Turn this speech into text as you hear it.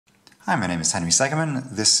Hi, my name is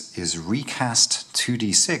Sicherman. This is Recast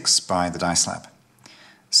 2d6 by the Dice Lab.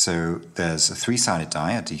 So there's a 3-sided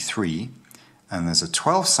die, a d3, and there's a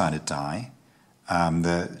 12-sided die.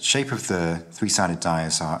 The shape of the 3-sided die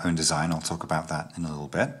is our own design. I'll talk about that in a little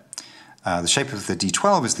bit. The shape of the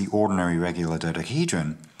d12 is the ordinary regular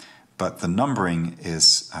dodecahedron, but the numbering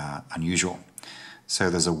is unusual. So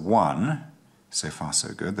there's a 1, so far so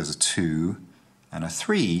good. There's a 2 and a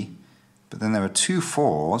 3, but then there are 2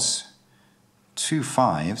 4s, 2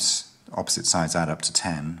 5s, opposite sides add up to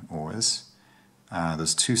 10 always.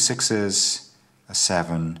 There's 2 6s, a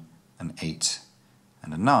 7, an 8,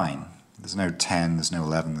 and a 9. There's no 10, there's no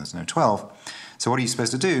 11, there's no 12. So what are you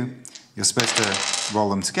supposed to do? You're supposed to roll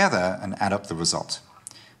them together and add up the result.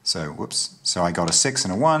 So, whoops, so I got a 6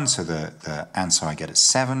 and a 1, so the answer I get is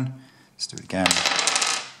 7. Let's do it again.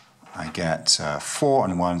 I get 4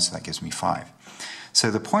 and 1, so that gives me 5. So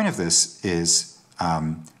the point of this is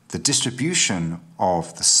the distribution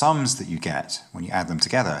of the sums that you get when you add them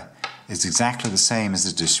together is exactly the same as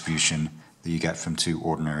the distribution that you get from 2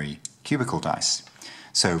 ordinary cubical dice.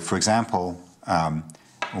 So for example, on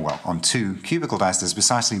 2 cubical dice there's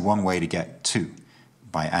precisely one way to get 2,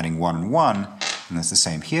 by adding 1 and 1, and that's the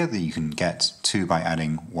same here, that you can get 2 by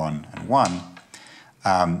adding 1 and 1.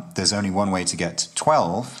 There's only one way to get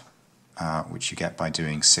 12, which you get by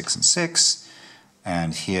doing 6 and 6,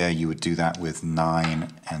 and here you would do that with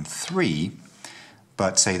 9 and 3.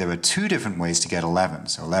 But say there are 2 different ways to get 11,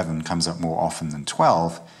 so 11 comes up more often than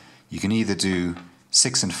 12. You can either do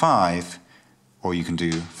 6 and 5, or you can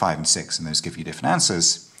do 5 and 6, and those give you different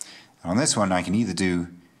answers. And on this one, I can either do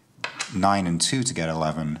 9 and 2 to get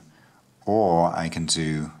 11, or I can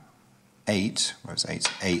do 8, where's 8?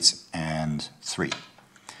 8 and 3.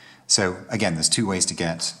 So again, there's 2 ways to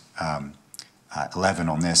get 11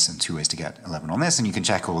 on this and 2 ways to get 11 on this, and you can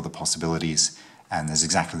check all of the possibilities, and there's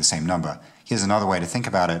exactly the same number. Here's another way to think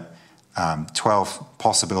about it. 12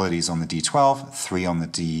 possibilities on the D12, 3 on the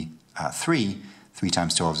D3. 3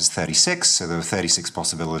 times 12 is 36, so there are 36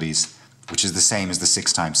 possibilities, which is the same as the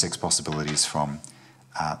 6 times 6 possibilities from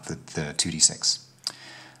the 2d6.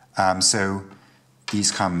 So these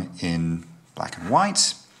come in black and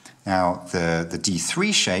white. Now the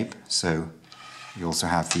D3 shape, so you also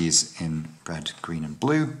have these in red, green, and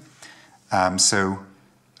blue.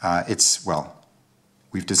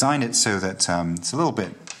 We've designed it so that it's a little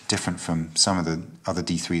bit different from some of the other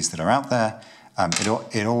D3s that are out there.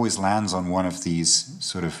 It always lands on one of these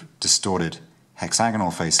sort of distorted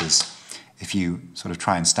hexagonal faces. If you sort of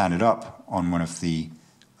try and stand it up on one of the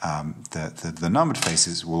numbered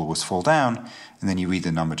faces, it will always fall down, and then you read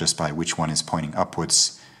the number just by which one is pointing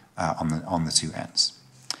upwards on the 2 ends.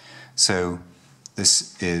 So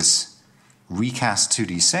this is Recast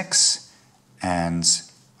 2d6 and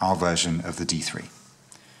our version of the D3.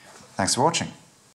 Thanks for watching.